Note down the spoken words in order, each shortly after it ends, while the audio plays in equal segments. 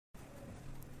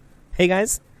Hey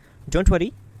guys, don't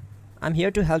worry. I'm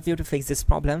here to help you to fix this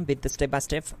problem with the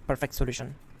step-by-step perfect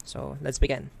solution. So let's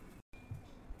begin.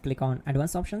 Click on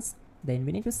Advanced Options, then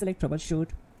we need to select Troubleshoot,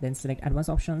 then select Advanced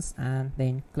Options and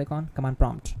then click on Command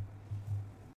Prompt.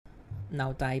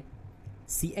 Now type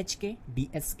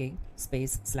chkdsk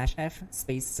 /f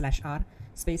 /r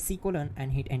C: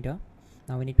 and hit enter.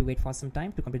 Now we need to wait for some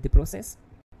time to complete the process.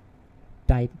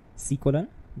 Type C:,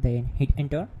 then hit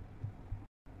enter.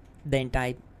 Then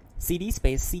type cd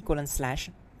C: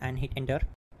 / and hit enter.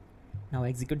 Now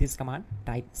execute this command.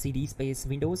 Type cd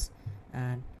Windows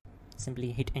and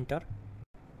simply hit enter.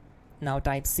 Now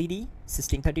type cd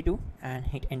system32 and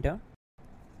hit enter.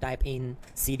 Type in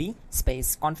cd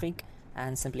config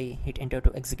and simply hit enter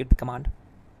to execute the command.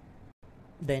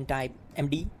 Then type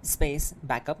md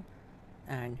backup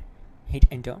and hit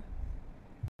enter.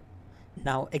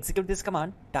 Now execute this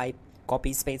command. Type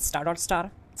copy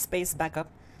 *** backup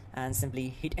and simply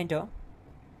hit enter.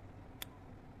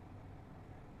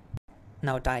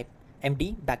 Now type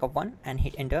md backup1 and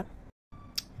hit enter.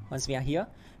 Once we are here,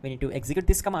 we need to execute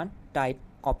this command. Type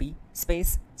copy ***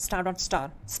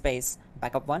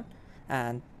 backup1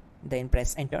 and then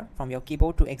press enter from your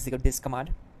keyboard to execute this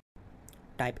command.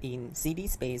 Type in cd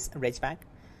regback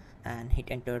and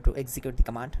hit enter to execute the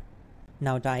command.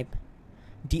 Now type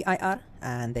dir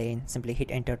and then simply hit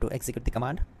enter to execute the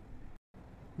command.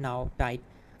 Now type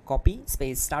copy ***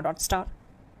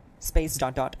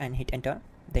 and hit enter.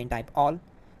 Then type all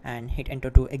and hit enter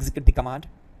to execute the command.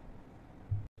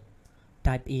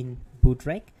 Type in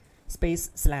bootrec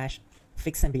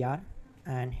 /fixmdr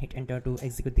and hit enter to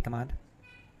execute the command.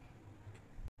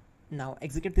 Now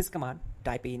execute this command.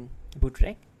 Type in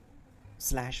bootrec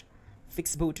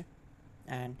 /fixboot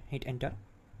and hit enter.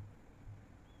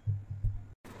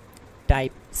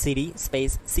 Type cd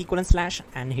C: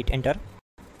 / and hit enter.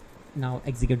 Now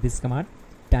execute this command.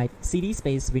 Type cd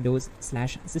Windows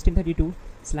 /system32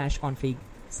 /config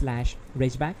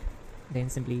 /regback, then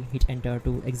simply hit enter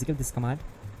to execute this command.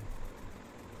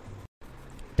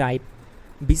 Type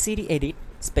bcd edit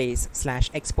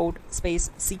 /export C: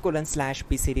 /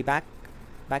 bcd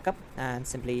backup and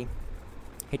simply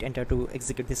hit enter to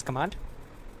execute this command.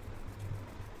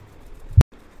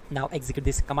 Now execute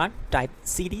this command. Type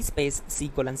cd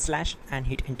C: / and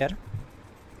hit enter.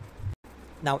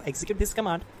 Now execute this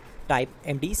command. Type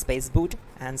md boot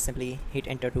and simply hit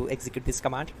enter to execute this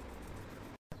command.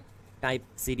 Type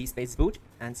cd boot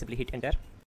and simply hit enter.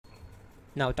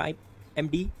 Now type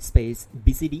md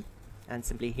bcd and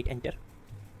simply hit enter.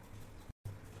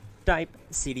 Type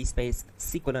cd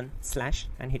C: /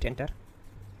 and hit enter.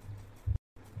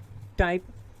 Type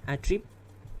attrib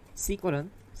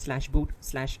C:/boot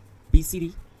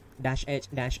 /bcd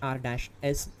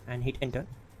 -h-r-s and hit enter.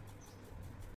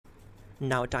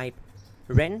 Now type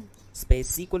ren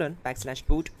C:\boot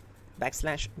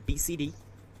 /bcd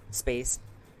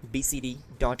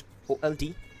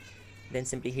bcd.old, then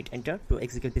simply hit enter to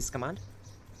execute this command.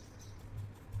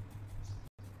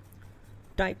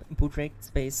 Type bootrec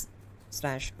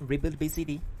 /rebuild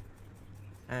bcd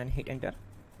and hit enter.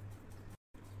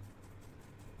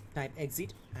 Type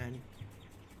exit and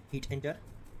hit enter.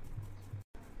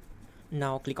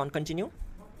 Now click on continue.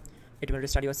 It will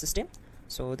restart your system.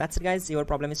 So that's it guys, your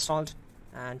problem is solved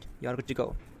and you're good to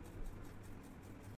go.